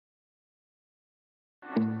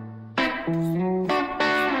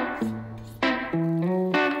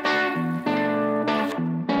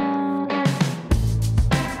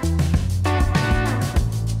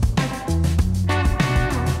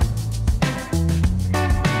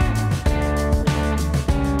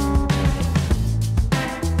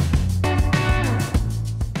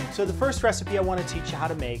So the first recipe I want to teach you how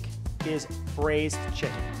to make is braised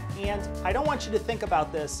chicken. And I don't want you to think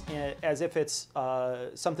about this as if it's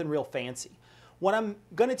something real fancy. What I'm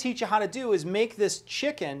going to teach you how to do is make this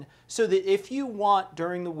chicken so that if you want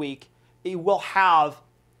during the week, you will have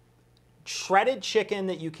shredded chicken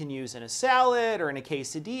that you can use in a salad or in a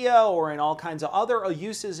quesadilla or in all kinds of other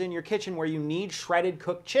uses in your kitchen where you need shredded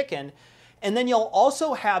cooked chicken. And then you'll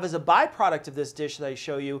also have, as a byproduct of this dish that I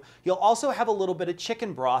show you, you'll also have a little bit of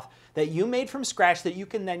chicken broth that you made from scratch that you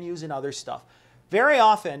can then use in other stuff. Very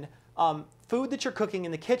often, food that you're cooking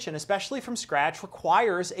in the kitchen, especially from scratch,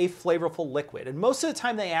 requires a flavorful liquid. And most of the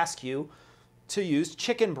time they ask you to use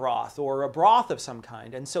chicken broth or a broth of some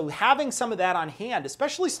kind. And so having some of that on hand,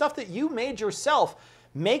 especially stuff that you made yourself,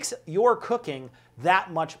 makes your cooking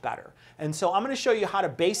that much better. And so I'm going to show you how to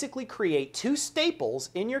basically create two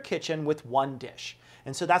staples in your kitchen with one dish.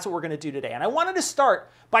 And so that's what we're going to do today. And I wanted to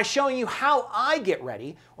start by showing you how I get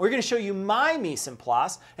ready. We're going to show you my mise en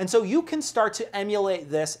place, and so you can start to emulate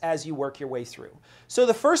this as you work your way through. So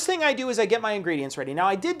the first thing I do is I get my ingredients ready. Now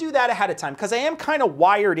I did do that ahead of time because I am kind of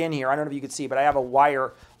wired in here. I don't know if you can see, but I have a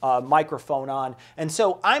wire microphone on. And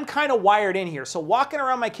so I'm kind of wired in here. So walking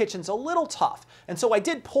around my kitchen's a little tough. And so I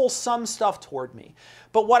did pull some stuff toward me.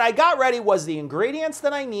 But what I got ready was the ingredients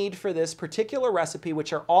that I need for this particular recipe,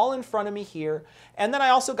 which are all in front of me here. And then I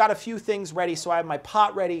also got a few things ready. So I have my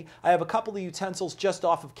pot ready. I have a couple of utensils just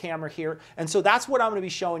off of camera here. And so that's what I'm going to be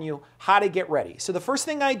showing you how to get ready. So the first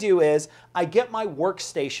thing I do is I get my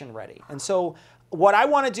workstation ready. And so what I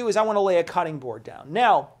want to do is I want to lay a cutting board down.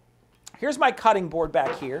 Now, here's my cutting board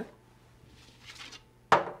back here.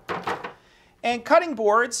 And cutting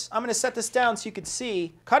boards, I'm going to set this down so you can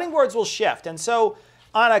see, cutting boards will shift. And so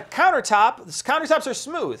on a countertop, the countertops are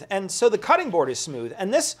smooth, and so the cutting board is smooth.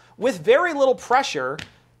 And this, with very little pressure,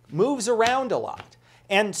 moves around a lot.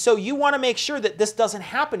 And so you want to make sure that this doesn't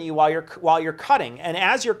happen to you while you're cutting. And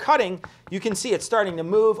as you're cutting, you can see it's starting to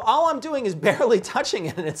move. All I'm doing is barely touching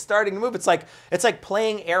it, and it's starting to move. It's like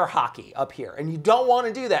playing air hockey up here. And you don't want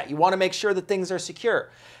to do that. You want to make sure that things are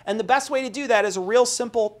secure. And the best way to do that is a real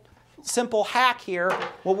simple hack here.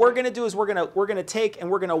 What we're going to do is we're going to take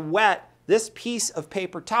and we're going to wet this piece of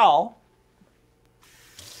paper towel.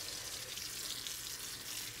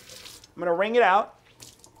 I'm going to wring it out.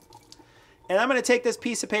 And I'm going to take this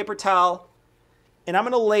piece of paper towel and I'm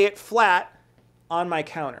going to lay it flat on my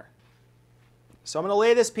counter. So I'm going to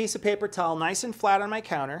lay this piece of paper towel nice and flat on my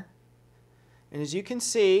counter. And as you can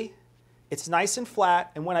see, it's nice and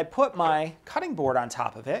flat. And when I put my cutting board on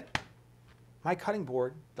top of it, my cutting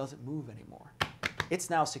board doesn't move anymore. It's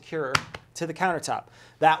now secure to the countertop.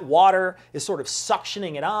 That water is sort of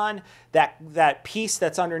suctioning it on. That piece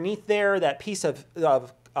that's underneath there, that piece of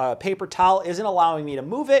paper towel isn't allowing me to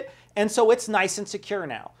move it. And so it's nice and secure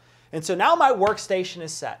now. And so now my workstation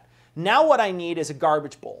is set. Now what I need is a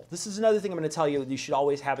garbage bowl. This is another thing I'm going to tell you you should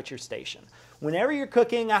always have at your station. Whenever you're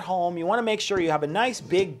cooking at home, you want to make sure you have a nice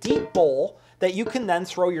big deep bowl that you can then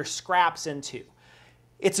throw your scraps into.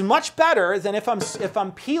 It's much better than if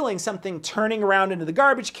I'm peeling something, turning around into the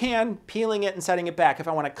garbage can, peeling it and setting it back. If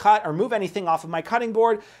I want to cut or move anything off of my cutting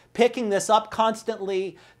board, picking this up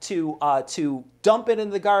constantly to dump it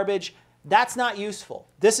into the garbage, that's not useful.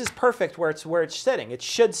 This is perfect where it's sitting. It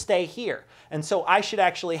should stay here. And so I should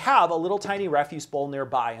actually have a little tiny refuse bowl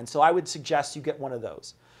nearby. And so I would suggest you get one of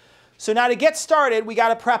those. So now to get started, we got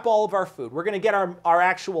to prep all of our food. We're going to get our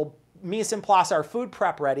actual mise en place, our food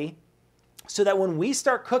prep ready, so that when we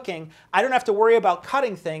start cooking, I don't have to worry about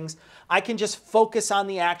cutting things. I can just focus on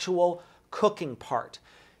the actual cooking part.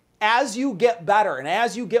 As you get better and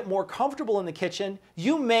as you get more comfortable in the kitchen,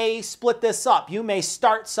 you may split this up. You may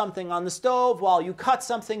start something on the stove while you cut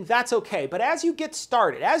something. That's okay. But as you get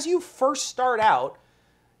started, as you first start out,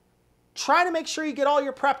 try to make sure you get all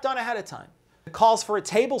your prep done ahead of time. If it calls for a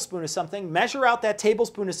tablespoon of something, measure out that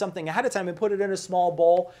tablespoon of something ahead of time and put it in a small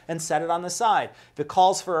bowl and set it on the side. If it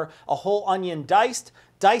calls for a whole onion diced,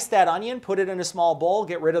 dice that onion, put it in a small bowl,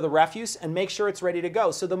 get rid of the refuse, and make sure it's ready to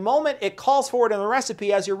go. So the moment it calls for it in the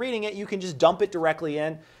recipe, as you're reading it, you can just dump it directly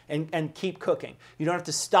in and keep cooking. You don't have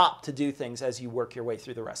to stop to do things as you work your way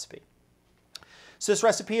through the recipe. So this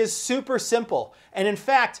recipe is super simple. And in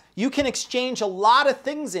fact, you can exchange a lot of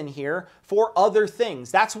things in here for other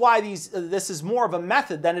things. That's why this is more of a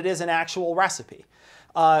method than it is an actual recipe.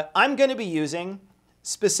 I'm going to be using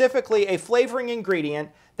specifically a flavoring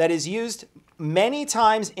ingredient that is used many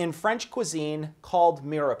times in French cuisine called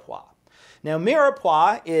mirepoix. Now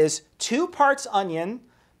mirepoix is 2 parts onion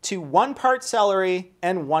to 1 part celery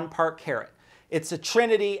and 1 part carrot. It's a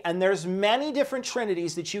trinity, and there's many different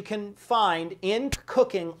trinities that you can find in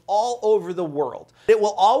cooking all over the world. It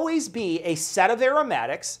will always be a set of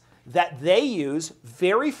aromatics that they use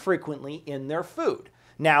very frequently in their food.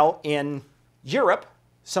 Now, in Europe,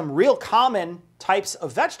 some real common types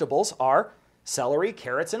of vegetables are celery,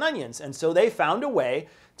 carrots, and onions. And so they found a way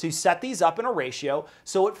to set these up in a ratio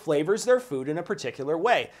so it flavors their food in a particular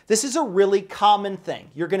way. This is a really common thing.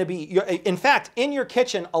 In fact, in your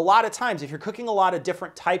kitchen, a lot of times, if you're cooking a lot of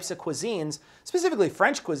different types of cuisines, specifically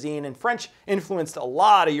French cuisine, and French influenced a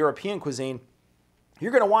lot of European cuisine,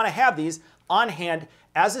 you're going to want to have these on hand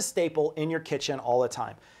as a staple in your kitchen all the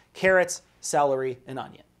time. Carrots, celery, and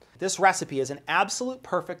onion. This recipe is an absolute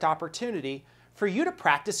perfect opportunity for you to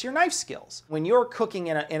practice your knife skills. When you're cooking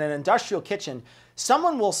in an industrial kitchen,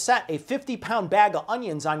 someone will set a 50-pound bag of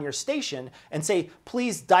onions on your station and say,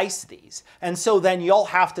 please dice these. And so then you'll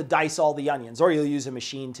have to dice all the onions, or you'll use a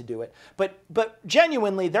machine to do it. But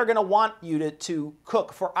genuinely, they're going to want you to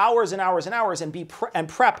cook for hours and hours and hours and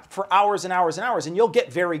prep for hours and hours and hours, and you'll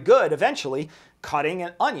get very good eventually cutting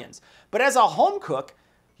onions. But as a home cook,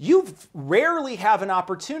 you rarely have an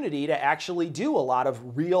opportunity to actually do a lot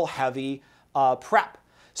of real heavy prep.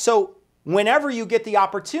 So whenever you get the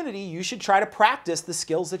opportunity, you should try to practice the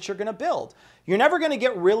skills that you're going to build. You're never going to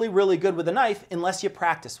get really, really good with a knife unless you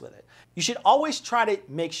practice with it. You should always try to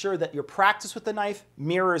make sure that your practice with the knife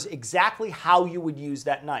mirrors exactly how you would use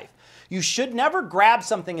that knife. You should never grab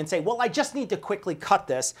something and say, well, I just need to quickly cut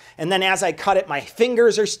this, and then as I cut it, my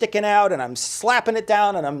fingers are sticking out and I'm slapping it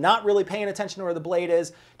down and I'm not really paying attention to where the blade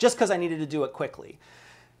is just because I needed to do it quickly.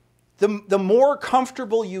 The more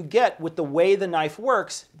comfortable you get with the way the knife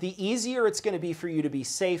works, the easier it's going to be for you to be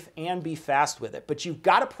safe and be fast with it. But you've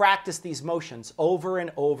got to practice these motions over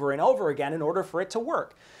and over and over again in order for it to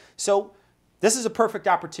work. So this is a perfect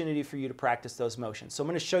opportunity for you to practice those motions. So I'm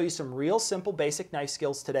going to show you some real simple basic knife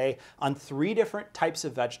skills today on 3 different types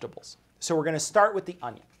of vegetables. So we're going to start with the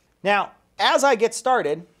onion. Now, as I get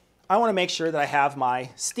started, I want to make sure that I have my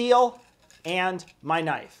steel and my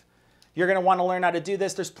knife. You're going to want to learn how to do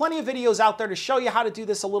this. There's plenty of videos out there to show you how to do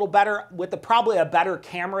this a little better with probably a better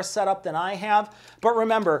camera setup than I have. But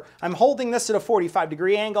remember, I'm holding this at a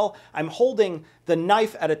 45-degree angle. I'm holding the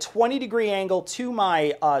knife at a 20-degree angle to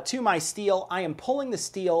my steel. I am pulling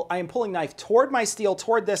knife toward my steel,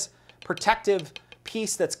 toward this protective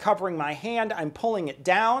piece that's covering my hand. I'm pulling it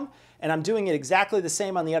down, and I'm doing it exactly the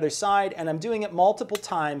same on the other side, and I'm doing it multiple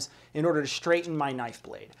times in order to straighten my knife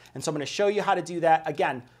blade. And so I'm going to show you how to do that.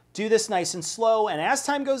 Again, do this nice and slow, and as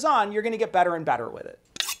time goes on, you're going to get better and better with it.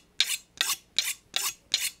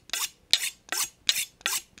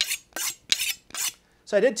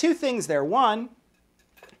 So I did 2 things there. One,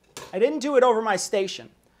 I didn't do it over my station.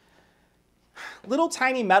 Little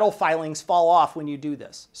tiny metal filings fall off when you do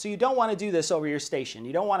this. So you don't want to do this over your station.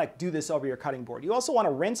 You don't want to do this over your cutting board. You also want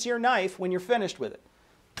to rinse your knife when you're finished with it,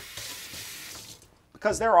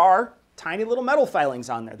 because there are tiny little metal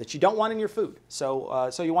filings on there that you don't want in your food.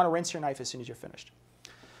 So you want to rinse your knife as soon as you're finished.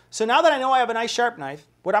 So now that I know I have a nice sharp knife,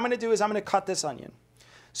 what I'm going to do is I'm going to cut this onion.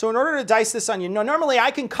 So in order to dice this onion, normally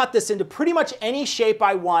I can cut this into pretty much any shape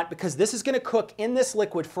I want because this is going to cook in this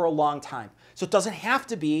liquid for a long time. So it doesn't have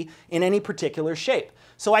to be in any particular shape.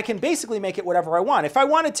 So I can basically make it whatever I want. If I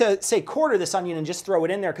wanted to, say, quarter this onion and just throw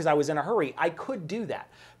it in there because I was in a hurry, I could do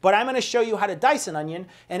that. But I'm going to show you how to dice an onion,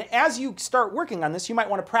 and as you start working on this, you might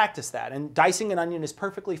want to practice that, and dicing an onion is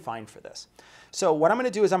perfectly fine for this. So what I'm going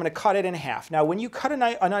to do is I'm going to cut it in half. Now, when you cut an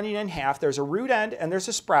onion in half, there's a root end and there's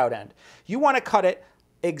a sprout end. You want to cut it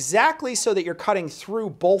exactly so that you're cutting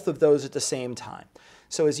through both of those at the same time.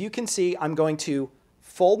 So as you can see, I'm going to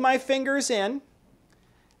fold my fingers in.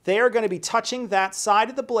 They are going to be touching that side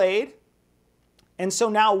of the blade. And so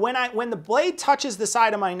now when the blade touches the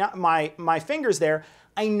side of my fingers there,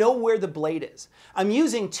 I know where the blade is. I'm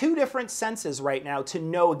using 2 different senses right now to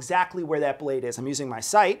know exactly where that blade is. I'm using my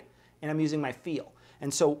sight and I'm using my feel.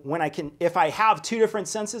 And so if I have 2 different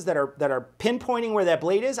senses that are pinpointing where that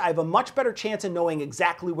blade is, I have a much better chance of knowing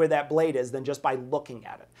exactly where that blade is than just by looking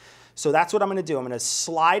at it. So that's what I'm going to do. I'm going to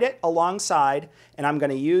slide it alongside, and I'm going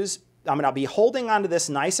to be holding onto this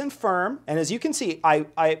nice and firm. And as you can see,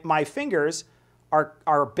 my fingers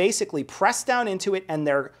are basically pressed down into it, and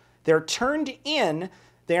they're turned in.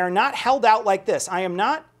 They are not held out like this. I am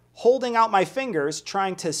not holding out my fingers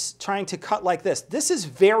trying to cut like this. This is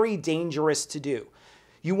very dangerous to do.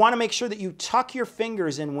 You want to make sure that you tuck your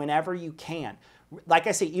fingers in whenever you can. Like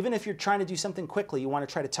I say, even if you're trying to do something quickly, you want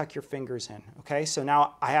to try to tuck your fingers in. Okay, so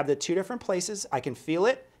now I have the 2 different places. I can feel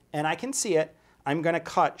it and I can see it. I'm going to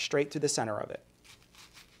cut straight through the center of it.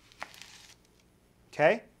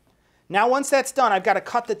 Okay? Now once that's done, I've got to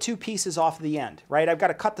cut the 2 pieces off the end, right? I've got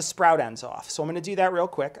to cut the sprout ends off. So I'm going to do that real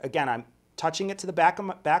quick. Again, I'm touching it to the back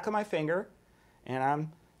of my finger, and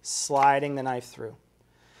I'm sliding the knife through.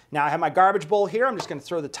 Now I have my garbage bowl here. I'm just going to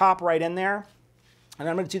throw the top right in there. And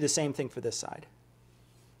I'm going to do the same thing for this side.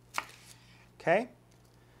 Okay?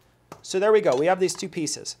 So there we go. We have these two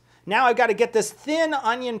pieces. Now I've got to get this thin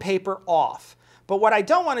onion paper off. But what I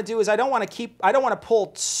don't want to do is I don't want to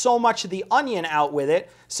pull so much of the onion out with it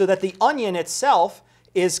so that the onion itself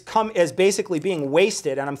is basically being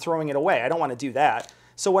wasted and I'm throwing it away. I don't want to do that.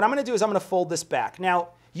 So what I'm going to do is I'm going to fold this back. Now,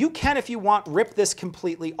 you can, if you want, rip this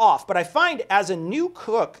completely off. But I find as a new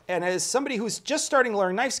cook and as somebody who's just starting to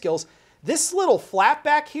learn knife skills, this little flap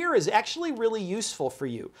back here is actually really useful for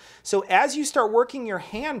you. So as you start working your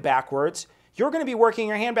hand backwards, you're going to be working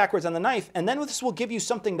your hand backwards on the knife, and then this will give you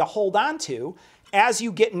something to hold on to as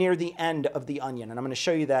you get near the end of the onion. And I'm going to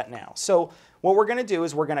show you that now. So what we're going to do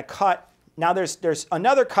is we're going to cut. Now there's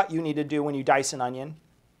another cut you need to do when you dice an onion.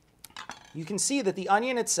 You can see that the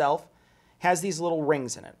onion itself has these little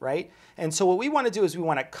rings in it, right? And so what we want to do is we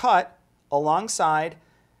want to cut alongside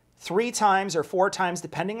 3 times or 4 times,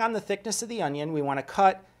 depending on the thickness of the onion. We want to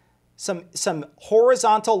cut some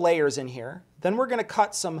horizontal layers in here. Then we're going to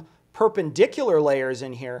cut some perpendicular layers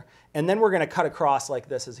in here, and then we're going to cut across like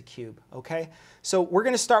this as a cube, okay? So we're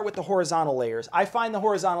going to start with the horizontal layers. I find the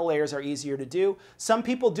horizontal layers are easier to do. Some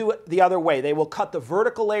people do it the other way. They will cut the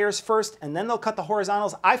vertical layers first, and then they'll cut the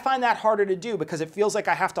horizontals. I find that harder to do because it feels like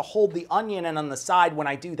I have to hold the onion in on the side when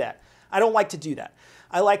I do that. I don't like to do that.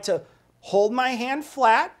 I like to hold my hand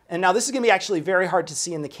flat, and now this is going to be actually very hard to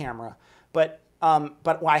see in the camera, but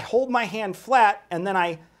I hold my hand flat, and then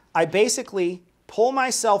I basically pull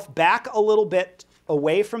myself back a little bit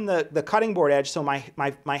away from the cutting board edge so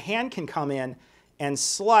my hand can come in and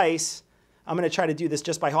slice. I'm going to try to do this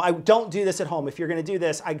just by home. I don't do this at home. If you're going to do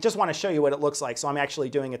this, I just want to show you what it looks like, so I'm actually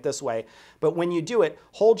doing it this way. But when you do it,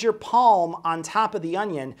 hold your palm on top of the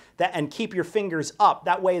onion and keep your fingers up.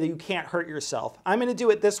 That way that you can't hurt yourself. I'm going to do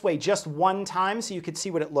it this way just one time so you can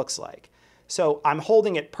see what it looks like. So I'm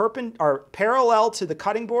holding it parallel to the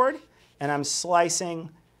cutting board, and I'm slicing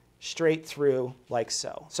straight through like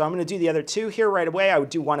so. So I'm going to do the other 2 here right away. I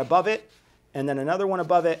would do one above it and then another one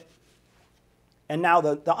above it. And now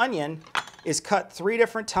the onion is cut 3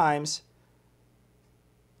 different times.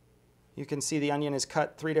 You can see the onion is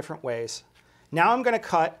cut 3 different ways. Now I'm going to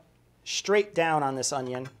cut straight down on this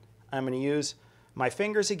onion. I'm going to use my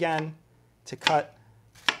fingers again to cut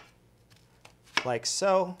like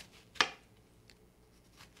so.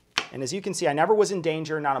 And as you can see, I never was in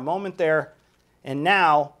danger, not a moment there. And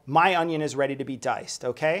now my onion is ready to be diced,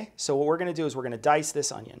 okay? So what we're going to do is we're going to dice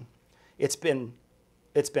this onion. It's been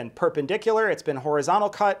perpendicular, it's been horizontal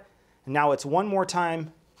cut, and now it's one more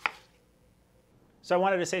time. So I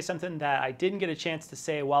wanted to say something that I didn't get a chance to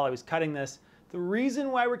say while I was cutting this. The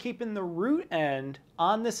reason why we're keeping the root end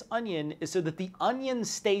on this onion is so that the onion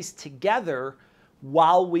stays together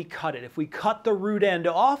while we cut it. If we cut the root end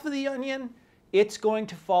off of the onion, it's going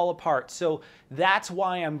to fall apart. So that's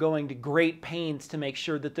why I'm going to great pains to make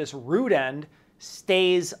sure that this root end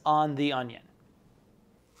stays on the onion.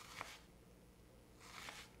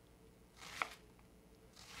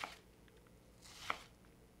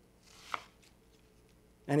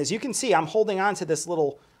 And as you can see, I'm holding on to this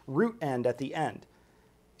little root end at the end.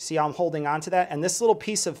 See how I'm holding on to that? And this little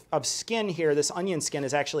piece of skin here, this onion skin,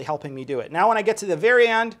 is actually helping me do it. Now when I get to the very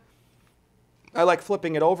end, I like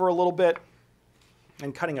flipping it over a little bit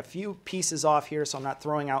and cutting a few pieces off here so I'm not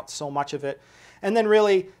throwing out so much of it. And then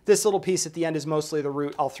really, this little piece at the end is mostly the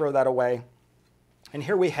root. I'll throw that away. And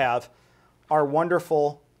here we have our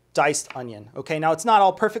wonderful diced onion. Okay, now it's not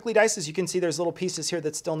all perfectly diced. As you can see, there's little pieces here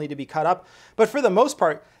that still need to be cut up. But for the most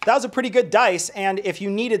part, that was a pretty good dice. And if you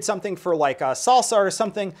needed something for like a salsa or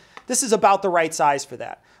something, this is about the right size for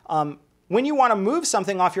that. When you want to move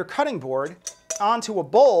something off your cutting board onto a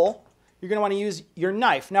bowl, you're going to want to use your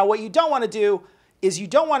knife. Now, what you don't want to do is you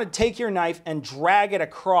don't want to take your knife and drag it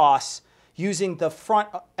across using the front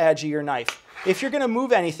edge of your knife. If you're going to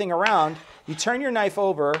move anything around, you turn your knife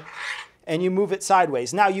over and you move it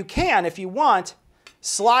sideways. Now you can, if you want,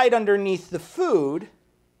 slide underneath the food,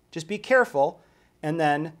 just be careful, and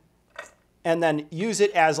then use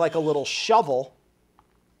it as like a little shovel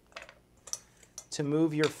to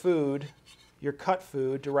move your food, your cut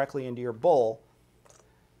food, directly into your bowl.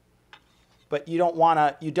 But you don't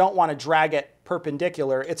want to drag it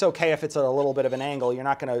perpendicular. It's okay if it's at a little bit of an angle. You're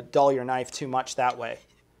not going to dull your knife too much that way.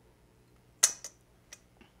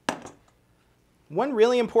 One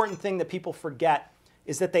really important thing that people forget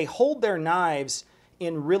is that they hold their knives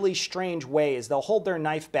in really strange ways. They'll hold their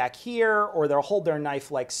knife back here, or they'll hold their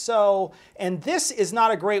knife like so. And this is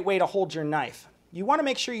not a great way to hold your knife. You want to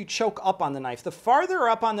make sure you choke up on the knife. The farther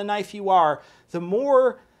up on the knife you are, the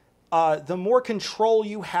more the more control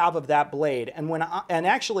you have of that blade. And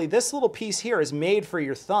actually, this little piece here is made for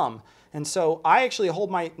your thumb. And so I actually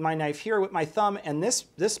hold my knife here with my thumb, and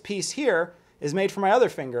this piece here is made for my other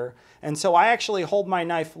finger. And so I actually hold my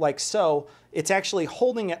knife like so. It's actually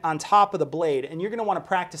holding it on top of the blade, and you're going to want to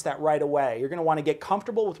practice that right away. You're going to want to get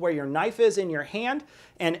comfortable with where your knife is in your hand,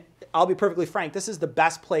 and I'll be perfectly frank, this is the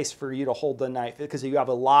best place for you to hold the knife because you have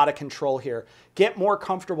a lot of control here. Get more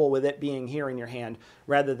comfortable with it being here in your hand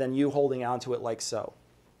rather than you holding onto it like so.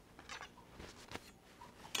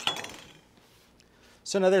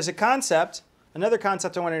 So now there's a concept, another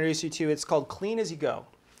concept I want to introduce you to. It's called clean as you go.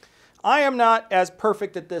 I am not as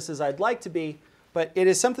perfect at this as I'd like to be, but it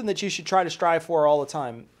is something that you should try to strive for all the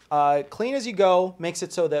time. Clean as you go makes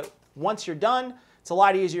it so that once you're done, it's a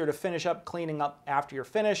lot easier to finish up cleaning up after you're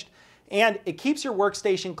finished, and it keeps your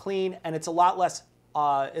workstation clean, and it's a lot less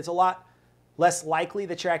likely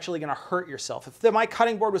that you're actually going to hurt yourself. If my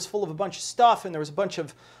cutting board was full of a bunch of stuff and there was a bunch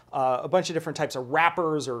of different types of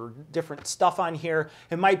wrappers or different stuff on here,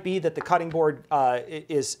 it might be that the cutting board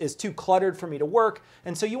is too cluttered for me to work,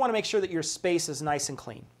 and so you want to make sure that your space is nice and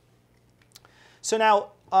clean. So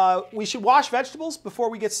now we should wash vegetables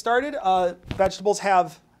before we get started. Vegetables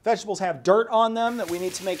have dirt on them that we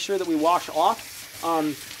need to make sure that we wash off.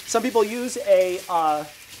 Some people use a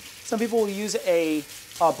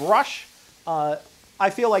brush. I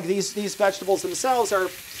feel like these vegetables themselves are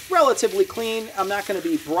relatively clean. I'm not going to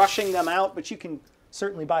be brushing them out, but you can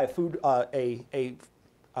certainly buy a fruit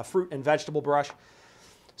and vegetable brush.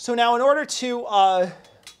 So now, in order to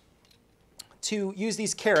use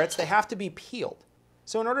these carrots, they have to be peeled.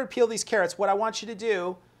 So in order to peel these carrots, what I want you to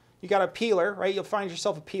do, you got a peeler, right? You'll find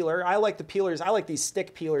yourself a peeler. I like the peelers. I like these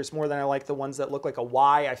stick peelers more than I like the ones that look like a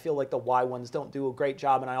Y. I feel like the Y ones don't do a great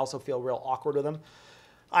job, and I also feel real awkward with them.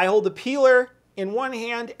 I hold the peeler in one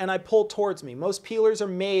hand and I pull towards me. Most peelers are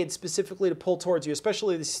made specifically to pull towards you,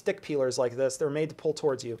 especially the stick peelers like this. They're made to pull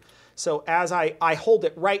towards you. So as I hold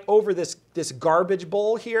it right over this garbage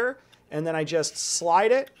bowl here, and then I just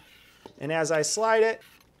slide it. And as I slide it,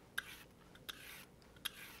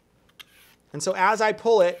 and so as I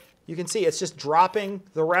pull it, you can see it's just dropping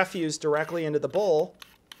the refuse directly into the bowl.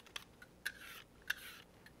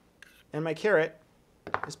 And my carrot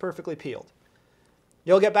is perfectly peeled.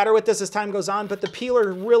 You'll get better with this as time goes on, but the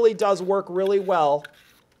peeler really does work really well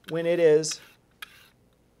when it is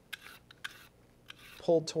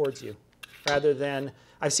pulled towards you, rather than,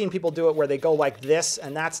 I've seen people do it where they go like this,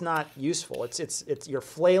 and that's not useful. You're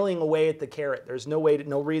flailing away at the carrot. There's no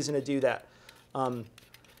reason to do that.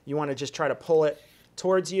 You want to just try to pull it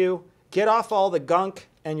towards you, get off all the gunk,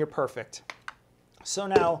 and you're perfect. So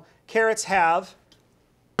now carrots have,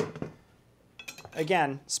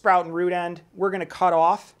 again, sprout and root end. We're going to cut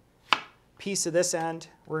off a piece of this end.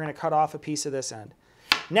 We're going to cut off a piece of this end.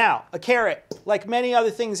 Now, a carrot, like many other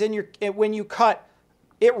things when you cut,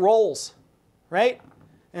 it rolls, right?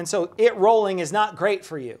 And so it rolling is not great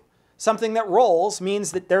for you. Something that rolls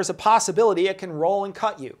means that there's a possibility it can roll and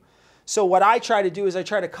cut you. So what I try to do is I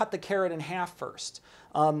try to cut the carrot in half first.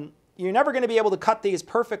 You're never going to be able to cut these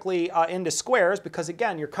perfectly into squares because,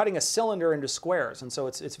 again, you're cutting a cylinder into squares, and so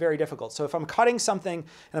it's very difficult. So if I'm cutting something and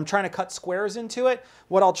I'm trying to cut squares into it,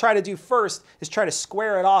 what I'll try to do first is try to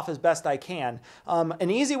square it off as best I can. An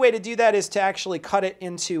easy way to do that is to actually cut it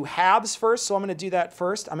into halves first, so I'm going to do that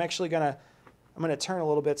first. I'm going to turn a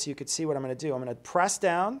little bit so you can see what I'm going to do. I'm going to press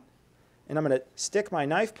down, and I'm going to stick my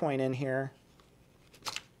knife point in here,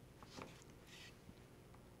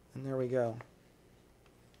 and there we go.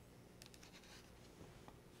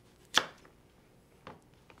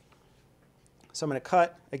 So I'm going to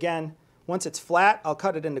cut, again, once it's flat, I'll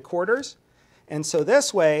cut it into quarters. And so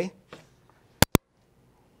this way,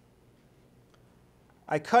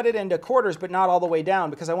 I cut it into quarters, but not all the way down,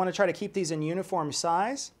 because I want to try to keep these in uniform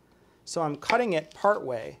size. So I'm cutting it part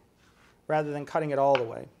way rather than cutting it all the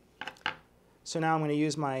way. So now I'm going to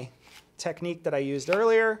use my technique that I used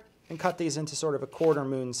earlier and cut these into sort of a quarter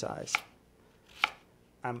moon size.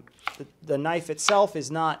 The knife itself is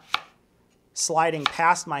not sliding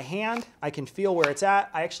past my hand. I can feel where it's at.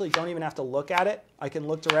 I actually don't even have to look at it. I can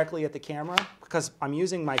look directly at the camera because I'm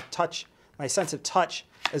using my touch, my sense of touch,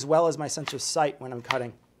 as well as my sense of sight when I'm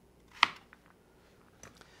cutting.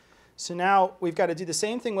 So now we've got to do the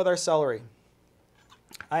same thing with our celery.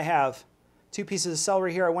 I have 2 pieces of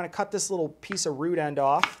celery here. I want to cut this little piece of root end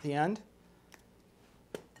off the end.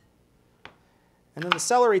 And then the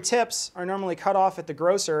celery tips are normally cut off at the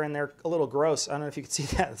grocer, and they're a little gross. I don't know if you can see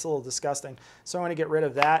that. It's a little disgusting. So I want to get rid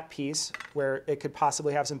of that piece where it could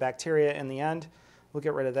possibly have some bacteria in the end. We'll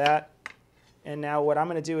get rid of that. And now what I'm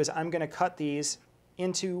going to do is I'm going to cut these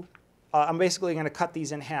into I'm basically going to cut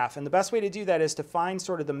these in half. And the best way to do that is to find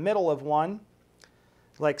sort of the middle of one,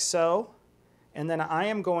 like so. And then I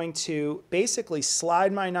am going to basically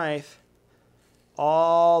slide my knife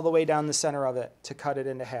all the way down the center of it to cut it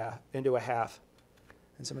into a half.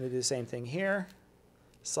 And so I'm going to do the same thing here.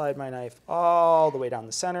 Slide my knife all the way down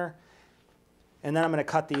the center. And then I'm going to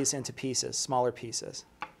cut these into pieces, smaller pieces.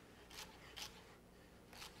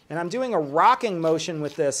 And I'm doing a rocking motion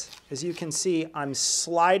with this. As you can see, I'm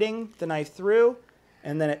sliding the knife through,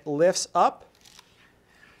 and then it lifts up,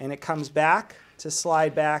 and it comes back to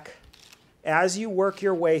slide back. As you work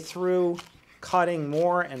your way through cutting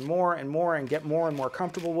more and more and more and get more and more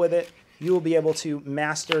comfortable with it, you will be able to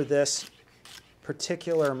master this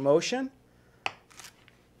particular motion.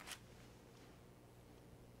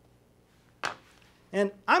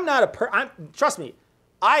 And I'm not trust me,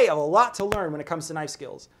 I have a lot to learn when it comes to knife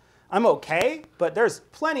skills. I'm okay, but there's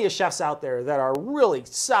plenty of chefs out there that are really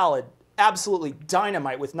solid, absolutely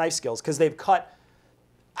dynamite with knife skills because they've cut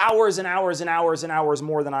hours and hours and hours and hours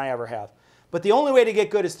more than I ever have. But the only way to get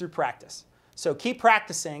good is through practice. So keep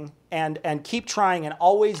practicing and keep trying and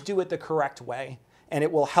always do it the correct way, and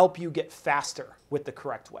it will help you get faster with the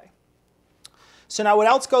correct way. So now what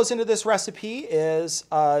else goes into this recipe is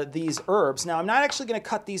these herbs. Now I'm not actually going to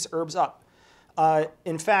cut these herbs up.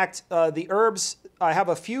 In fact, the herbs, I have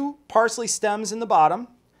a few parsley stems in the bottom.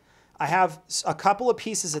 I have a couple of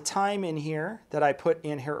pieces of thyme in here that I put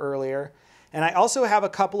in here earlier. And I also have a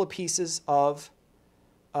couple of pieces of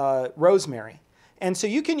rosemary. And so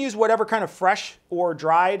you can use whatever kind of fresh or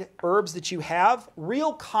dried herbs that you have.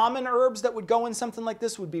 Real common herbs that would go in something like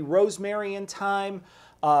this would be rosemary and thyme.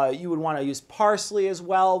 You would want to use parsley as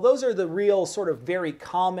well. Those are the real sort of very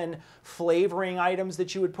common flavoring items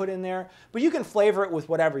that you would put in there. But you can flavor it with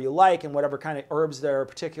whatever you like and whatever kind of herbs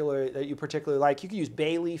that you particularly like. You can use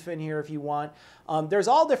bay leaf in here if you want. There's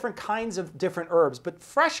all different kinds of different herbs, but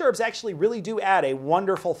fresh herbs actually really do add a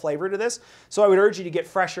wonderful flavor to this. So I would urge you to get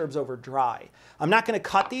fresh herbs over dry. I'm not going to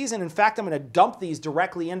cut these, and in fact, I'm going to dump these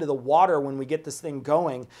directly into the water when we get this thing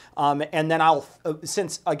going. And then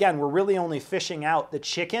since again, we're really only fishing out the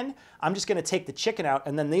chicken, I'm just going to take the chicken out,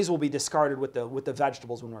 and then these will be discarded with the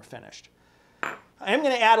vegetables when we're finished. I am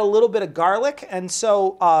going to add a little bit of garlic, and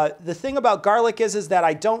so the thing about garlic is that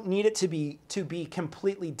I don't need it to be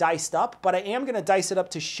completely diced up, but I am going to dice it up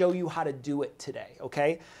to show you how to do it today,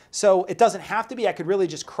 okay? So it doesn't have to be. I could really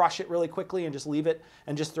just crush it really quickly and just leave it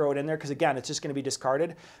and just throw it in there because, again, it's just going to be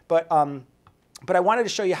discarded. But I wanted to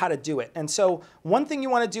show you how to do it. And so one thing you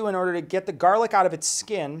want to do in order to get the garlic out of its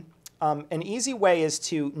skin, an easy way is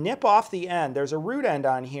to nip off the end. There's a root end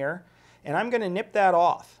on here, and I'm going to nip that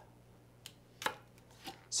off.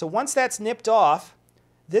 So once that's nipped off,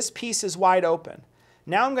 this piece is wide open.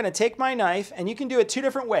 Now I'm going to take my knife, and you can do it two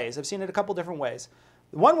different ways. I've seen it a couple different ways.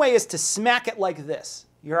 One way is to smack it like this.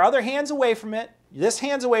 Your other hand's away from it. This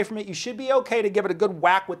hand's away from it. You should be okay to give it a good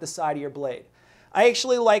whack with the side of your blade. I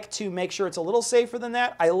actually like to make sure it's a little safer than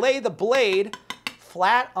that. I lay the blade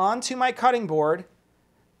flat onto my cutting board,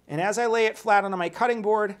 and as I lay it flat onto my cutting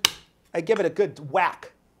board, I give it a good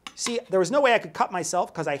whack. See, there was no way I could cut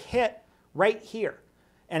myself because I hit right here.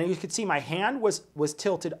 And you could see my hand was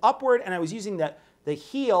tilted upward, and I was using the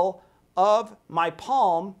heel of my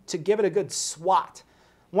palm to give it a good swat.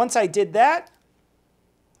 Once I did that,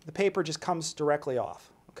 the paper just comes directly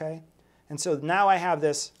off, okay? And so now I have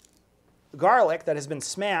this garlic that has been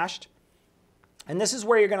smashed, and this is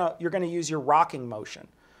where you're gonna use your rocking motion.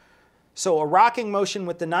 So a rocking motion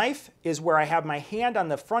with the knife is where I have my hand on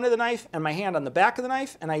the front of the knife and my hand on the back of the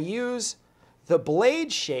knife, and I use the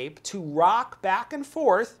blade shape to rock back and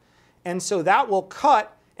forth, and so that will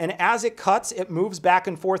cut, and as it cuts, it moves back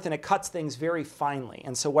and forth, and it cuts things very finely.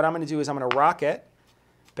 And so what I'm going to do is I'm going to rock it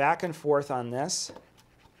back and forth on this.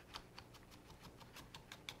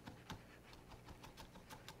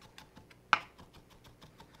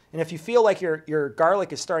 And if you feel like your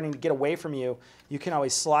garlic is starting to get away from you, you can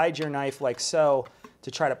always slide your knife like so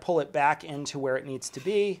to try to pull it back into where it needs to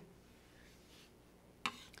be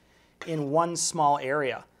in one small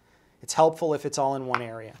area. It's helpful if it's all in one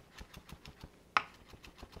area.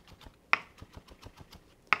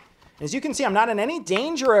 As you can see, I'm not in any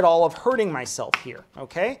danger at all of hurting myself here,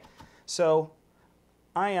 okay? So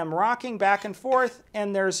I am rocking back and forth,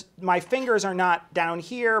 and my fingers are not down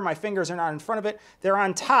here, my fingers are not in front of it, they're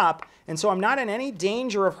on top, and so I'm not in any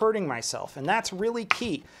danger of hurting myself, and that's really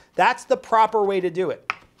key. That's the proper way to do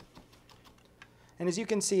it. And as you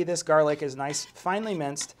can see, this garlic is nice, finely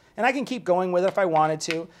minced. And I can keep going with it if I wanted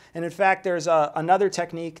to. And in fact, there's another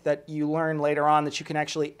technique that you learn later on that you can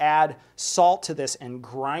actually add salt to this and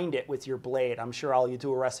grind it with your blade. I'm sure I'll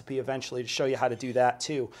do a recipe eventually to show you how to do that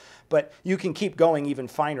too. But you can keep going even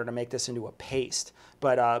finer to make this into a paste.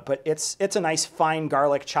 But it's a nice fine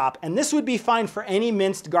garlic chop. And this would be fine for any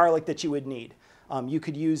minced garlic that you would need. You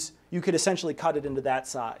could essentially cut it into that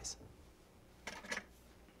size.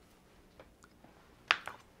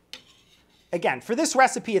 Again, for this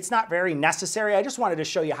recipe, it's not very necessary. I just wanted to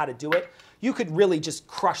show you how to do it. You could really just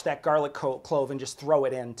crush that garlic clove and just throw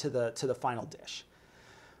it into the final dish.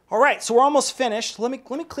 All right, so we're almost finished. Let me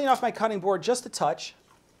clean off my cutting board just a touch.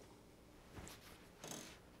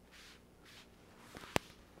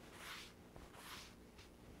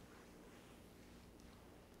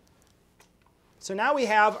 So now we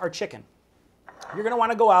have our chicken. You're going to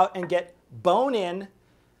want to go out and get bone-in,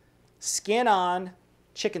 skin-on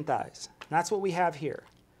chicken thighs. That's what we have here.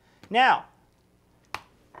 Now,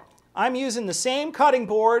 I'm using the same cutting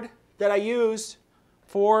board that I used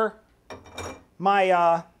for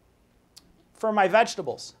my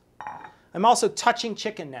vegetables. I'm also touching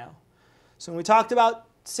chicken now. So when we talked about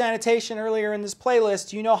sanitation earlier in this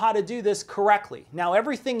playlist, you know how to do this correctly. Now,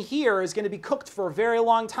 everything here is going to be cooked for a very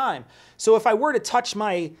long time. So if I were to touch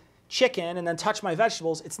my chicken and then touch my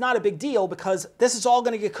vegetables, it's not a big deal because this is all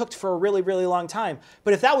going to get cooked for a really, really long time.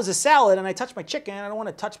 But if that was a salad and I touch my chicken, I don't want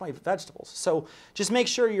to touch my vegetables. So just make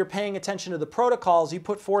sure you're paying attention to the protocols you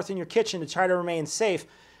put forth in your kitchen to try to remain safe.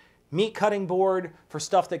 Meat cutting board for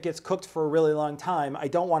stuff that gets cooked for a really long time. I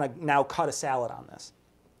don't want to now cut a salad on this.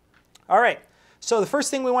 All right, so the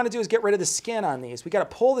first thing we want to do is get rid of the skin on these. We got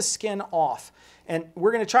to pull the skin off. And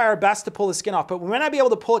we're going to try our best to pull the skin off, but we may not be able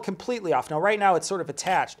to pull it completely off. Now, right now, it's sort of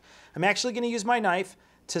attached. I'm actually going to use my knife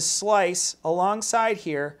to slice alongside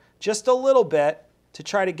here just a little bit to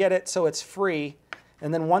try to get it so it's free.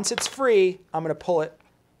 And then once it's free, I'm going to pull it.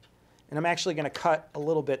 And I'm actually going to cut a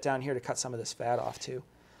little bit down here to cut some of this fat off too.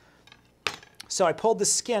 So I pulled the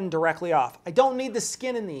skin directly off. I don't need the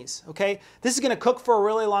skin in these, okay? This is going to cook for a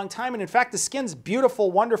really long time, and in fact, the skin's beautiful,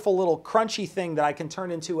 wonderful little crunchy thing that I can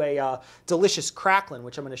turn into a delicious cracklin,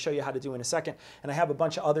 which I'm going to show you how to do in a second. And I have a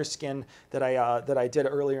bunch of other skin that I did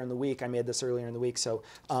earlier in the week. I made this earlier in the week, so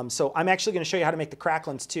I'm actually going to show you how to make the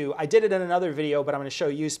cracklins too. I did it in another video, but I'm going to show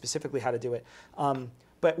you specifically how to do it.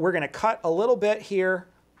 But we're going to cut a little bit here,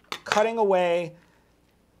 cutting away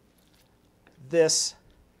this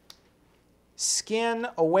skin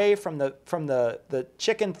away from the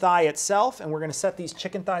chicken thigh itself, and we're going to set these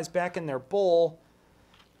chicken thighs back in their bowl.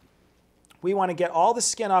 We want to get all the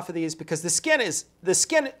skin off of these because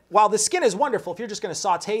while the skin is wonderful, if you're just going to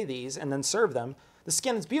saute these and then serve them, the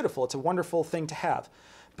skin is beautiful. It's a wonderful thing to have.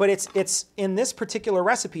 But it's in this particular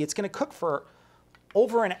recipe, it's going to cook for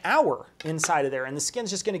over an hour inside of there, and the skin's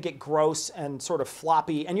just going to get gross and sort of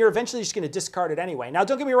floppy, and you're eventually just going to discard it anyway. Now,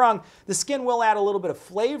 don't get me wrong, the skin will add a little bit of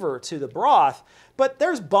flavor to the broth, but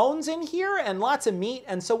there's bones in here and lots of meat,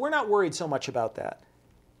 and so we're not worried so much about that.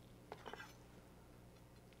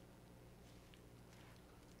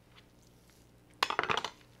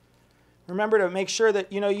 Remember to make sure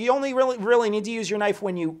that, you only really need to use your knife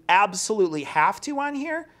when you absolutely have to on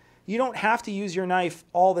here. You don't have to use your knife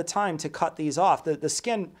all the time to cut these off. The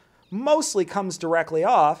skin mostly comes directly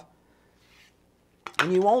off,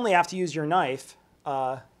 and you only have to use your knife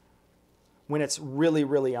when it's really,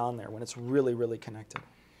 really on there, when it's really, really connected.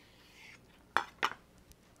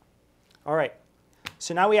 All right,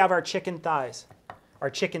 so now we have our chicken thighs.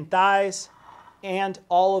 Our chicken thighs and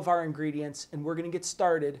all of our ingredients, and we're going to get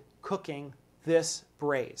started cooking this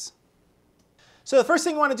braise. So the first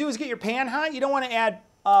thing you want to do is get your pan hot. You don't want to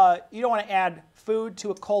add food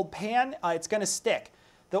to a cold pan. It's going to stick.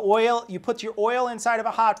 The oil, you put your oil inside of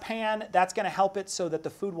a hot pan. That's going to help it so that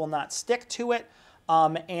the food will not stick to it.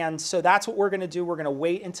 And so that's what we're going to do. We're going to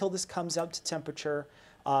wait until this comes up to temperature.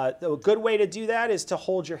 A good way to do that is to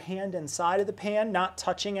hold your hand inside of the pan, not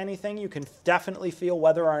touching anything. You can definitely feel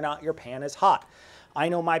whether or not your pan is hot. I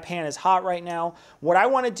know my pan is hot right now. What I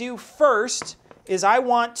want to do first is I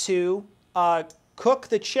want to cook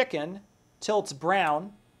the chicken till it's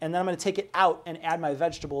brown, and then I'm going to take it out and add my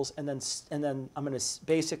vegetables, and then I'm going to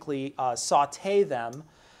basically saute them,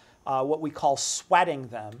 what we call sweating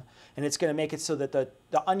them, and it's going to make it so that the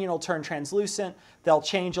onion will turn translucent, they'll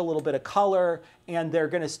change a little bit of color, and they're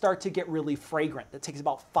going to start to get really fragrant. That takes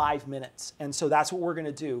about 5 minutes, and so that's what we're going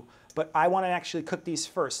to do. But I want to actually cook these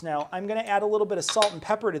first. Now, I'm going to add a little bit of salt and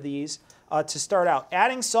pepper to these to start out.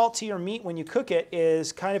 Adding salt to your meat when you cook it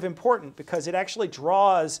is kind of important because it actually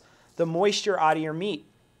draws the moisture out of your meat.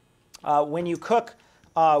 When you cook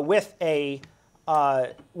with a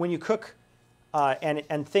and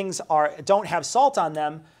things don't have salt on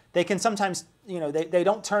them, they can sometimes, they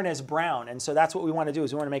don't turn as brown. And so that's what we want to do,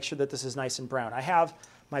 is we want to make sure that this is nice and brown. I have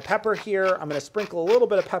my pepper here. I'm going to sprinkle a little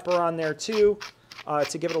bit of pepper on there too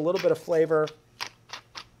to give it a little bit of flavor.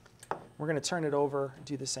 We're going to turn it over and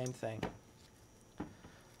do the same thing.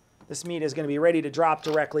 This meat is going to be ready to drop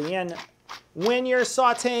directly in. When you're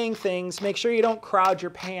sautéing things, make sure you don't crowd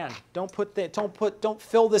your pan. Don't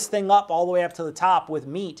fill this thing up all the way up to the top with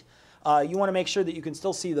meat. You want to make sure that you can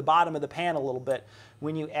still see the bottom of the pan a little bit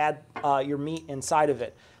when you add your meat inside of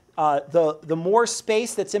it. The more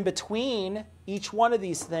space that's in between each one of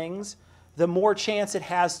these things, the more chance it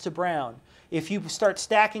has to brown. If you start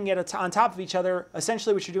stacking it on top of each other,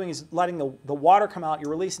 essentially what you're doing is letting the water come out. You're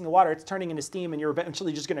releasing the water. It's turning into steam, and you're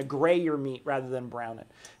eventually just going to gray your meat rather than brown it.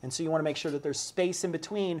 And so you want to make sure that there's space in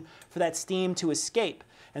between for that steam to escape.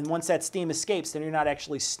 And once that steam escapes, then you're not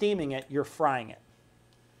actually steaming it, you're frying it.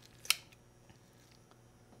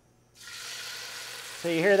 So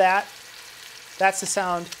you hear that? That's the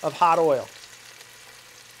sound of hot oil.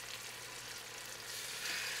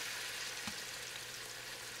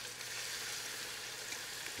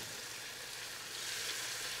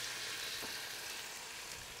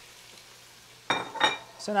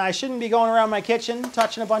 So now I shouldn't be going around my kitchen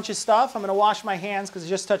touching a bunch of stuff. I'm going to wash my hands because I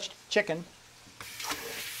just touched chicken.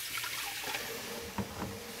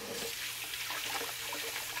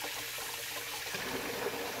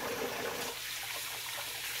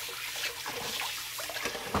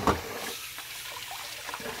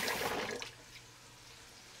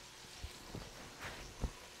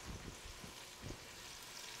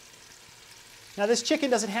 Now this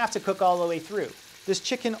chicken doesn't have to cook all the way through. This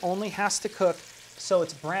chicken only has to cook so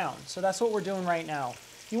it's brown. So that's what we're doing right now.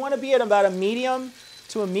 You want to be at about a medium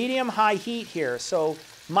to a medium-high heat here. So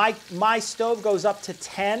my stove goes up to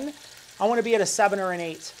 10. I want to be at a 7 or an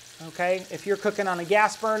 8. Okay? If you're cooking on a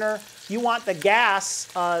gas burner, you want the gas,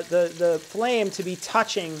 the flame to be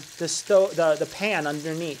touching the pan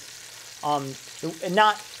underneath.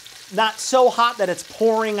 Not so hot that it's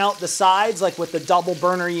pouring out the sides, like with the double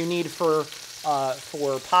burner you need for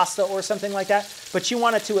pasta or something like that, but you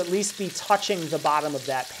want it to at least be touching the bottom of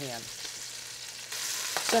that pan.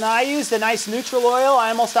 So now I use the nice neutral oil. I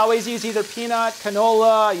almost always use either peanut,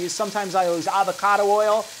 canola, sometimes I use avocado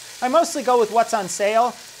oil. I mostly go with what's on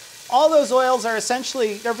sale. All those oils are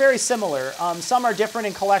essentially, they're very similar. Some are different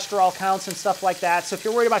in cholesterol counts and stuff like that, so if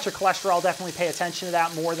you're worried about your cholesterol, definitely pay attention to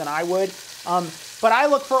that more than I would. But I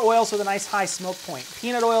look for oils with a nice high smoke point.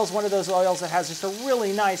 Peanut oil is one of those oils that has just a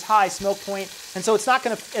really nice high smoke point, and so it's not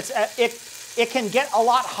going to, it can get a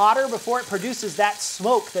lot hotter before it produces that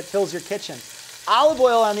smoke that fills your kitchen. Olive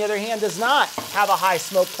oil, on the other hand, does not have a high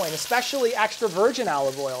smoke point, especially extra virgin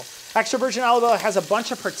olive oil. Extra virgin olive oil has a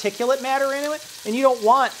bunch of particulate matter in it, and you don't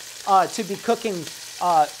want to be cooking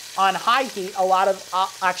on high heat a lot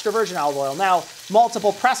of extra virgin olive oil. Now,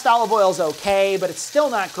 multiple pressed olive oil is okay, but it's still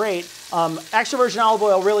not great. Extra virgin olive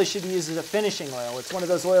oil really should be used as a finishing oil. It's one of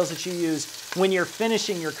those oils that you use when you're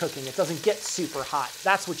finishing your cooking. It doesn't get super hot.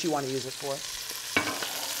 That's what you want to use it for.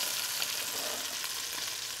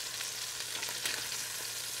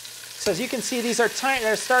 So as you can see, these are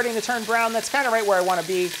they're starting to turn brown. That's kind of right where I want to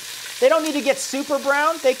be. They don't need to get super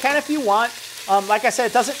brown. They can if you want. Like I said,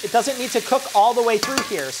 it doesn't need to cook all the way through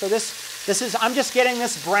here. So I'm just getting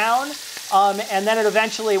this brown, and then it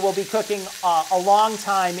eventually will be cooking a long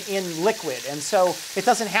time in liquid. And so it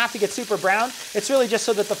doesn't have to get super brown. It's really just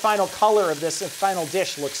so that the final color of this final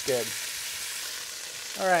dish looks good.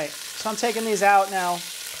 All right, so I'm taking these out now.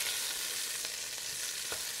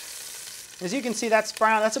 As you can see, that's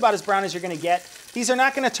brown. That's about as brown as you're going to get. These are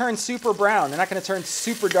not going to turn super brown. They're not going to turn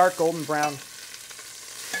super dark golden brown.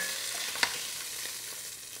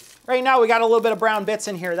 Right now, we got a little bit of brown bits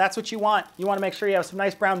in here. That's what you want. You want to make sure you have some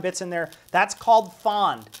nice brown bits in there. That's called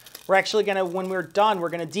fond. We're actually going to, when we're done, we're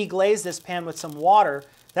going to deglaze this pan with some water.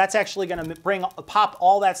 That's actually going to pop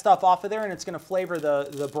all that stuff off of there, and it's going to flavor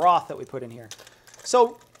the broth that we put in here.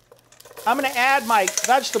 So I'm going to add my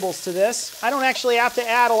vegetables to this. I don't actually have to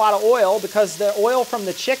add a lot of oil because the oil from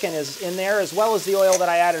the chicken is in there as well as the oil that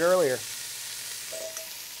I added earlier.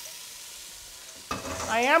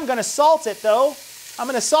 I am going to salt it though. I'm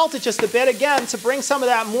going to salt it just a bit again to bring some of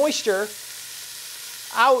that moisture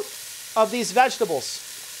out of these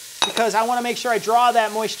vegetables because I want to make sure I draw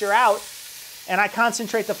that moisture out and I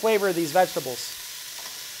concentrate the flavor of these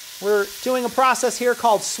vegetables. We're doing a process here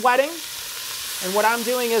called sweating, and what I'm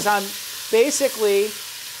doing is I'm basically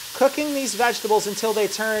cooking these vegetables until they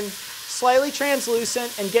turn slightly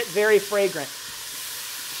translucent and get very fragrant.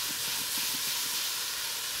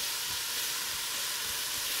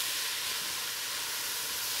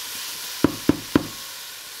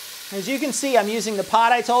 As you can see, I'm using the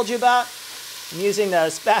pot I told you about. I'm using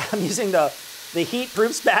the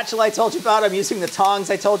heat-proof spatula I told you about. I'm using the tongs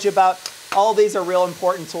I told you about. All these are real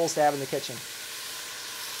important tools to have in the kitchen.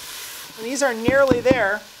 And these are nearly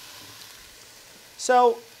there.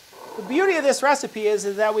 So the beauty of this recipe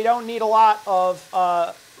is that we don't need a lot of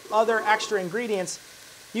other extra ingredients.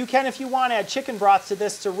 You can, if you want, add chicken broth to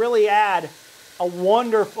this to really add a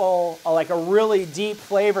wonderful, like a really deep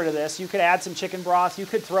flavor to this. You could add some chicken broth. You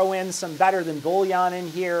could throw in some better than bouillon in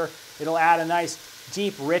here. It'll add a nice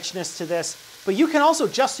deep richness to this. But you can also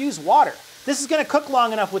just use water. This is going to cook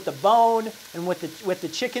long enough with the bone and with the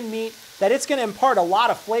chicken meat that it's going to impart a lot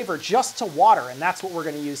of flavor just to water, and that's what we're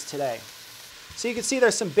going to use today. So you can see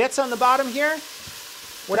there's some bits on the bottom here.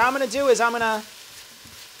 What I'm going to do is I'm going to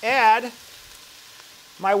add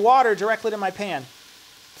my water directly to my pan.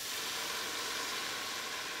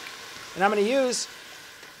 And I'm going to use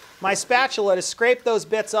my spatula to scrape those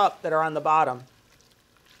bits up that are on the bottom.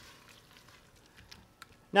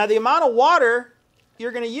 Now the amount of water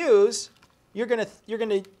you're going to use, you're going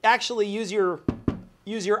to actually use your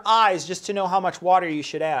eyes just to know how much water you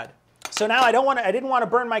should add. So now I didn't want to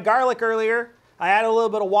burn my garlic earlier. I added a little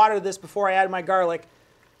bit of water to this before I added my garlic.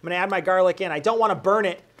 I'm going to add my garlic in. I don't want to burn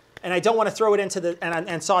it, and I don't want to throw it into the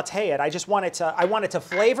and saute it. I want it to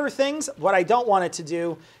flavor things. What I don't want it to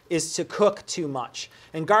do is to cook too much.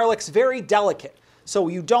 And garlic's very delicate, so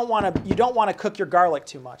you don't want to cook your garlic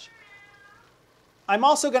too much. I'm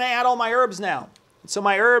also going to add all my herbs now. So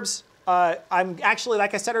my herbs, I'm actually,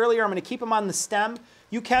 like I said earlier, I'm going to keep them on the stem.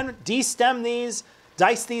 You can de-stem these,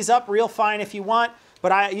 dice these up real fine if you want,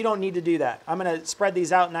 but you don't need to do that. I'm going to spread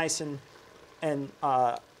these out nice and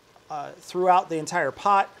throughout the entire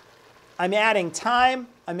pot. I'm adding thyme,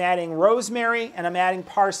 I'm adding rosemary, and I'm adding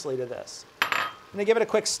parsley to this. I'm going to give it a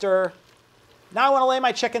quick stir. Now I want to lay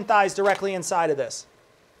my chicken thighs directly inside of this.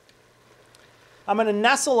 I'm going to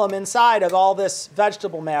nestle them inside of all this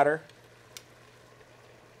vegetable matter.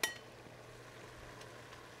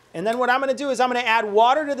 And then what I'm going to do is I'm going to add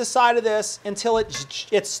water to the side of this until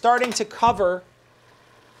it's starting to cover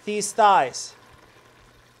these thighs.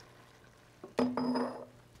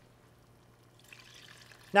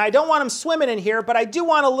 Now I don't want them swimming in here, but I do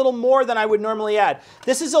want a little more than I would normally add.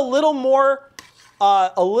 This is a little more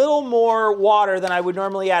water than I would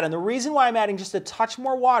normally add. And the reason why I'm adding just a touch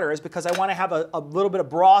more water is because I want to have a little bit of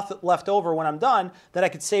broth left over when I'm done that I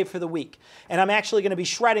could save for the week. And I'm actually going to be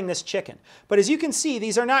shredding this chicken. But as you can see,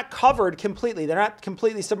 these are not covered completely. They're not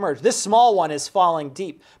completely submerged. This small one is falling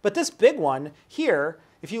deep. But this big one here,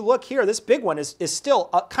 if you look here, this big one is still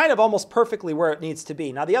kind of almost perfectly where it needs to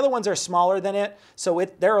be. Now the other ones are smaller than it, so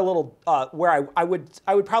they're a little where I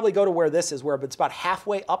would probably go to where this is, but it's about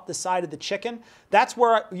halfway up the side of the chicken. That's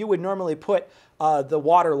where you would normally put the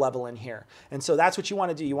water level in here. And so that's what you want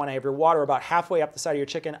to do. You want to have your water about halfway up the side of your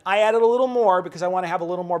chicken. I added a little more because I want to have a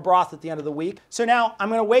little more broth at the end of the week. So now I'm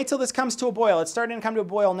going to wait till this comes to a boil. It's starting to come to a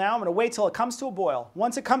boil now. I'm going to wait till it comes to a boil.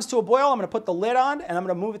 Once it comes to a boil, I'm going to put the lid on and I'm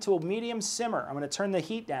going to move it to a medium simmer. I'm going to turn the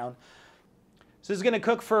heat down. So this is going to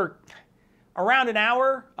cook for around an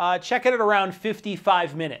hour. Check it at around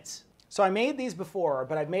 55 minutes. So I made these before,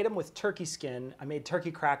 but I've made them with turkey skin. I made turkey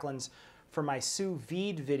cracklings for my sous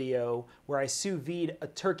vide video where I sous vide a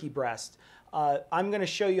turkey breast. I'm going to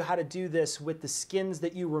show you how to do this with the skins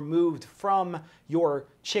that you removed from your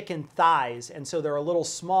chicken thighs. And so they're a little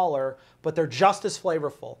smaller, but they're just as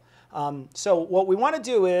flavorful. So what we want to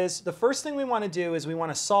do is, the first thing we want to do is we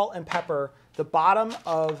want to salt and pepper the bottom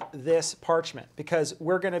of this parchment because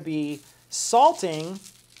we're going to be salting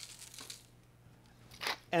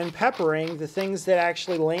and peppering the things that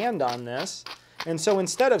actually land on this. And so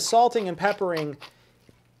instead of salting and peppering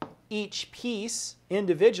each piece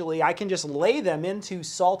individually, I can just lay them into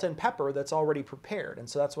salt and pepper that's already prepared. And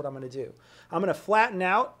so that's what I'm going to do. I'm going to flatten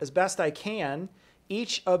out as best I can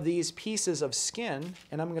each of these pieces of skin,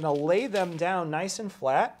 and I'm going to lay them down nice and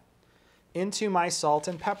flat into my salt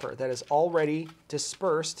and pepper that is already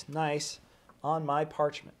dispersed nice on my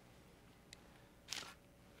parchment.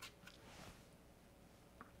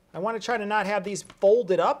 I want to try to not have these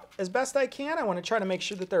folded up as best I can. I want to try to make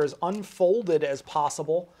sure that they're as unfolded as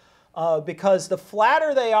possible because the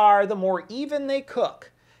flatter they are, the more even they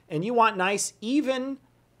cook. And you want nice, evenly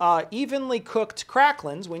cooked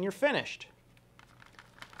cracklings when you're finished.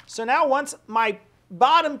 So now once my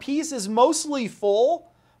bottom piece is mostly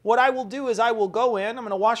full, what I will do is I will go in. I'm going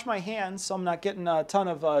to wash my hands so I'm not getting a ton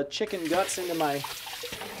of chicken guts into my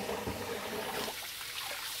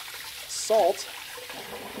salt.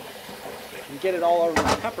 And get it all over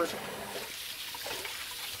my pepper.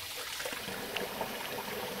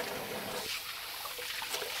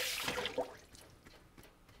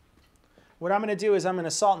 what I'm going to do is I'm going to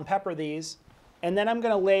salt and pepper these, and then I'm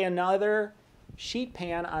going to lay another sheet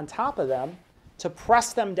pan on top of them to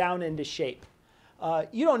press them down into shape.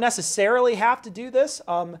 You don't necessarily have to do this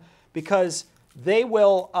because they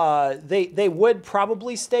would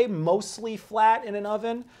probably stay mostly flat in an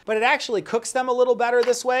oven, but it actually cooks them a little better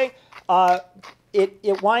this way.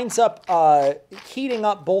 It winds up heating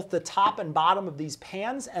up both the top and bottom of these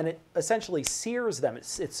pans, and it essentially sears them.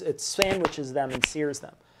 It sandwiches them and sears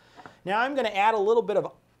them. Now I'm going to add a little bit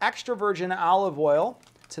of extra virgin olive oil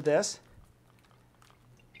to this,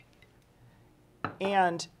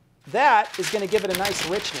 and that is going to give it a nice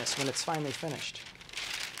richness when it's finally finished.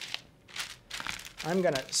 I'm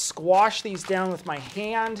going to squash these down with my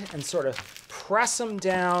hand and sort of press them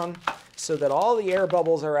down so that all the air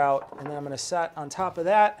bubbles are out, and then I'm going to set on top of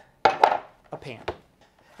that a pan.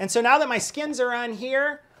 And so now that my skins are on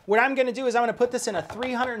here, what I'm going to do is I'm going to put this in a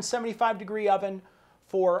 375-degree oven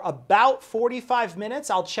for about 45 minutes.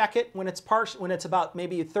 I'll check it when it's about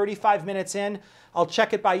maybe 35 minutes in. I'll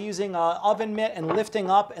check it by using an oven mitt and lifting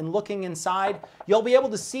up and looking inside. You'll be able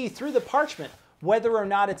to see through the parchment whether or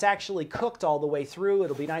not it's actually cooked all the way through.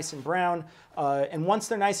 It'll be nice and brown. And once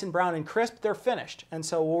they're nice and brown and crisp, they're finished. And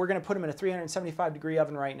so we're going to put them in a 375-degree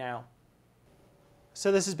oven right now.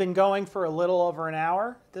 So this has been going for a little over an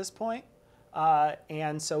hour at this point.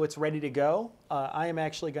 And so it's ready to go. I am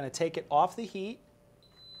actually going to take it off the heat.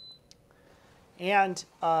 And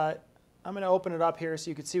I'm going to open it up here so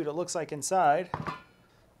you can see what it looks like inside.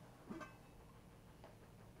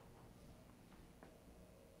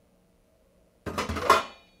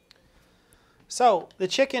 So the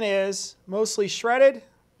chicken is mostly shredded,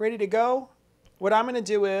 ready to go. What I'm going to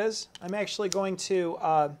do is I'm actually going to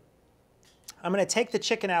take the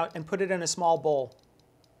chicken out and put it in a small bowl.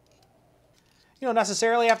 You don't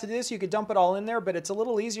necessarily have to do this. You could dump it all in there, but it's a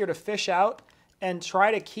little easier to fish out and try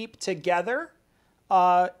to keep together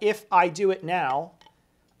if I do it now,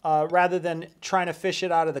 rather than trying to fish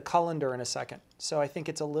it out of the colander in a second. So I think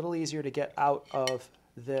it's a little easier to get out of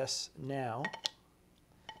this now.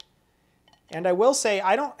 And I will say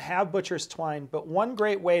I don't have butcher's twine, but one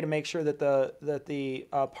great way to make sure that the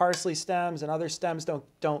parsley stems and other stems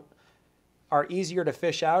are easier to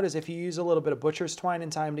fish out is if you use a little bit of butcher's twine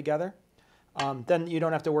and tie them together. Then you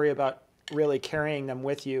don't have to worry about really carrying them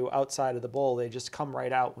with you outside of the bowl. They just come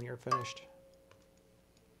right out when you're finished.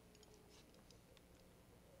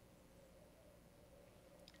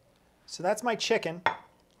 So that's my chicken,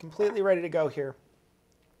 completely ready to go here.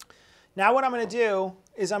 Now what I'm going to do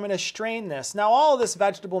is I'm going to strain this. Now all of this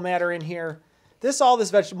vegetable matter in here, all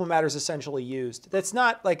this vegetable matter is essentially used. That's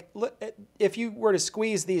not like, if you were to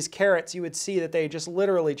squeeze these carrots, you would see that they just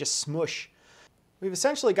literally just smush. We've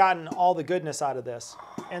essentially gotten all the goodness out of this.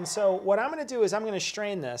 And so what I'm going to do is I'm going to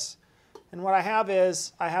strain this. And what I have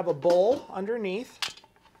is I have a bowl underneath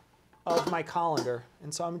of my colander.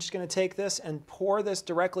 And so I'm just going to take this and pour this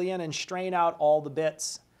directly in and strain out all the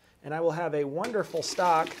bits. And I will have a wonderful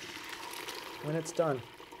stock when it's done.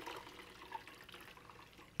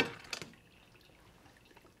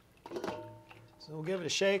 So we'll give it a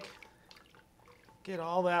shake. Get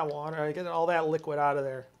all that water, get all that liquid out of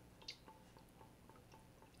there.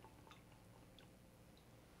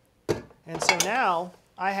 And so now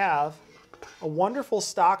I have a wonderful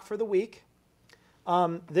stock for the week.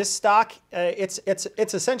 This stock, it's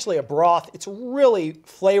essentially a broth. It's really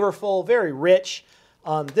flavorful, very rich.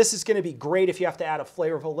 This is going to be great if you have to add a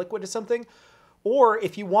flavorful liquid to something. Or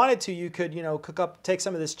if you wanted to, you could, take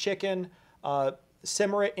some of this chicken,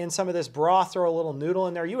 simmer it in some of this broth, throw a little noodle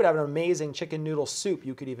in there. You would have an amazing chicken noodle soup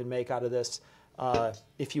you could even make out of this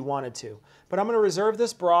if you wanted to. But I'm going to reserve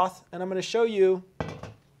this broth, and I'm going to show you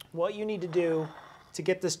what you need to do to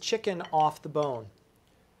get this chicken off the bone.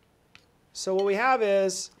 So what we have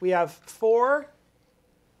is we have 4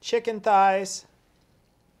 chicken thighs,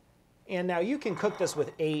 and now you can cook this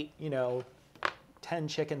with 8, 10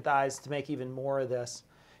 chicken thighs to make even more of this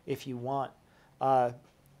if you want.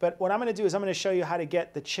 But what I'm going to do is I'm going to show you how to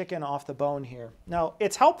get the chicken off the bone here. Now,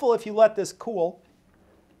 it's helpful if you let this cool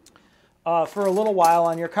for a little while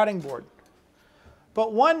on your cutting board.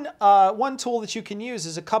 But one tool that you can use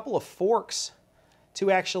is a couple of forks to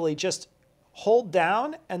actually just hold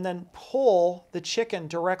down and then pull the chicken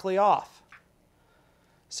directly off.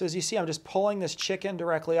 So as you see, I'm just pulling this chicken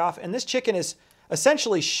directly off. And this chicken is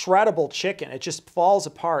essentially shreddable chicken. It just falls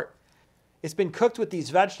apart. It's been cooked with these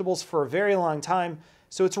vegetables for a very long time.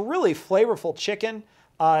 So it's a really flavorful chicken.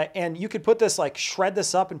 And you could put this, shred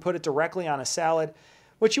this up and put it directly on a salad.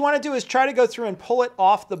 What you want to do is try to go through and pull it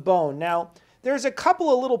off the bone. Now, there's a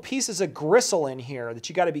couple of little pieces of gristle in here that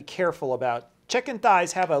you got to be careful about. chicken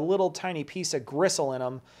thighs have a little tiny piece of gristle in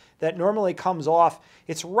them that normally comes off.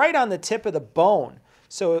 It's right on the tip of the bone.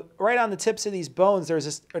 So right on the tips of these bones, there's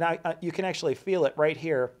this, and you can actually feel it right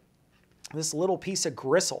here, this little piece of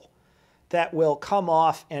gristle that will come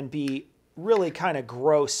off and be really kind of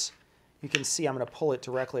gross. You can see I'm going to pull it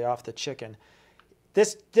directly off the chicken.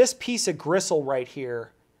 This piece of gristle right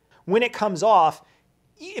here, when it comes off,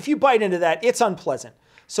 if you bite into that, it's unpleasant.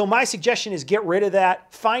 So my suggestion is get rid of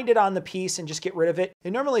that, find it on the piece and just get rid of it.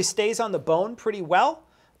 It normally stays on the bone pretty well,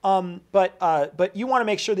 but you want to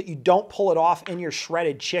make sure that you don't pull it off in your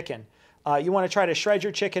shredded chicken. You want to try to shred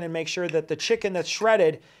your chicken and make sure that the chicken that's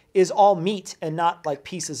shredded is all meat and not like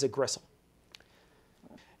pieces of gristle.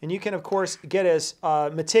 And you can, of course, get as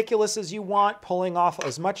meticulous as you want, pulling off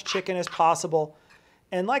as much chicken as possible.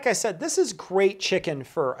 And like I said, this is great chicken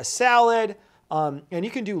for a salad, and you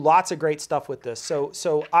can do lots of great stuff with this. So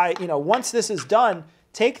once this is done,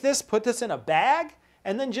 take this, put this in a bag,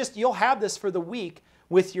 and then you'll have this for the week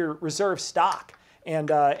with your reserve stock. And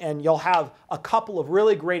you'll have a couple of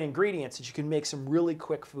really great ingredients that you can make some really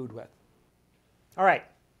quick food with. All right,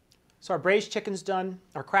 so our braised chicken's done,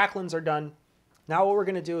 our cracklings are done. Now what we're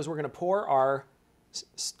going to do is we're going to pour our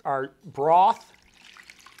broth.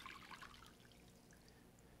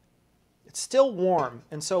 It's still warm,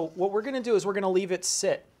 and so what we're going to do is we're going to leave it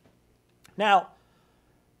sit. Now,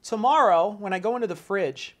 tomorrow, when I go into the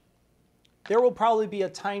fridge, there will probably be a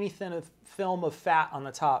tiny thin film of fat on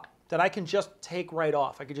the top that I can just take right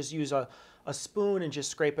off. I could just use a spoon and just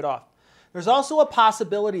scrape it off. There's also a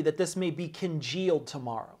possibility that this may be congealed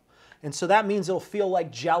tomorrow. And so that means it'll feel like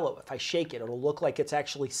Jell-O. If I shake it, it'll look like it's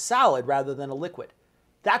actually solid rather than a liquid.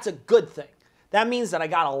 That's a good thing. That means that I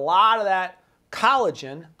got a lot of that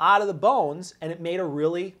collagen out of the bones and it made a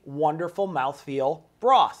really wonderful mouthfeel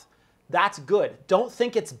broth. That's good. Don't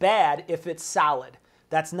think it's bad if it's solid.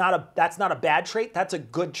 That's not a bad trait. That's a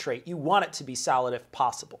good trait. You want it to be solid if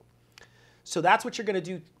possible. So that's what you're going to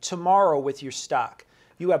do tomorrow with your stock.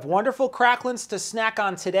 You have wonderful cracklings to snack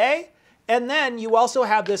on today. And then you also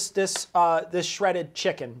have this shredded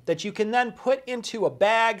chicken that you can then put into a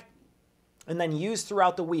bag and then use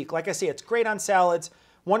throughout the week. Like I say, it's great on salads,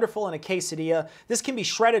 wonderful in a quesadilla. This can be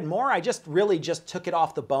shredded more. I really just took it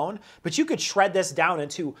off the bone, but you could shred this down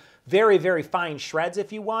into very, very fine shreds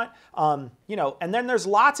if you want. And then there's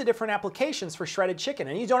lots of different applications for shredded chicken,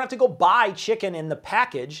 and you don't have to go buy chicken in the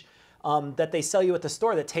package that they sell you at the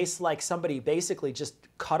store that tastes like somebody basically just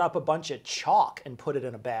cut up a bunch of chalk and put it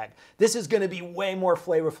in a bag. This is going to be way more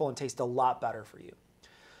flavorful and taste a lot better for you.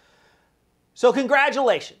 So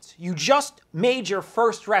congratulations. You just made your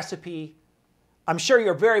first recipe. I'm sure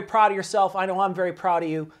you're very proud of yourself. I know I'm very proud of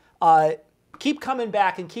you. Keep coming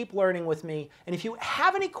back and keep learning with me. And if you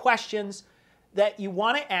have any questions that you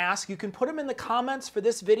want to ask, you can put them in the comments for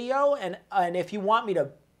this video. And if you want me to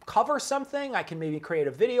cover something, I can maybe create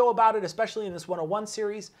a video about it, especially in this 101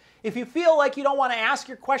 series. If you feel like you don't want to ask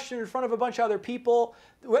your question in front of a bunch of other people,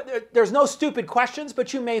 there's no stupid questions,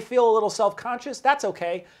 but you may feel a little self-conscious, that's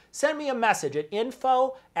okay. Send me a message at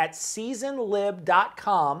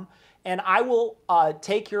info@seasonlib.com and I will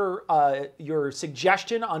take your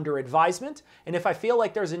suggestion under advisement. And if I feel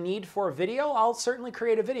like there's a need for a video, I'll certainly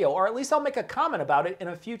create a video, or at least I'll make a comment about it in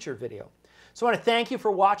a future video. So I want to thank you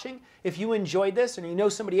for watching. If you enjoyed this and you know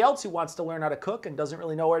somebody else who wants to learn how to cook and doesn't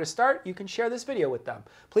really know where to start, you can share this video with them.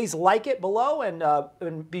 Please like it below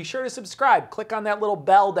and be sure to subscribe. Click on that little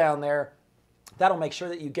bell down there. That'll make sure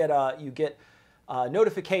that you get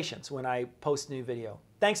notifications when I post a new video.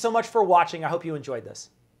 Thanks so much for watching. I hope you enjoyed this.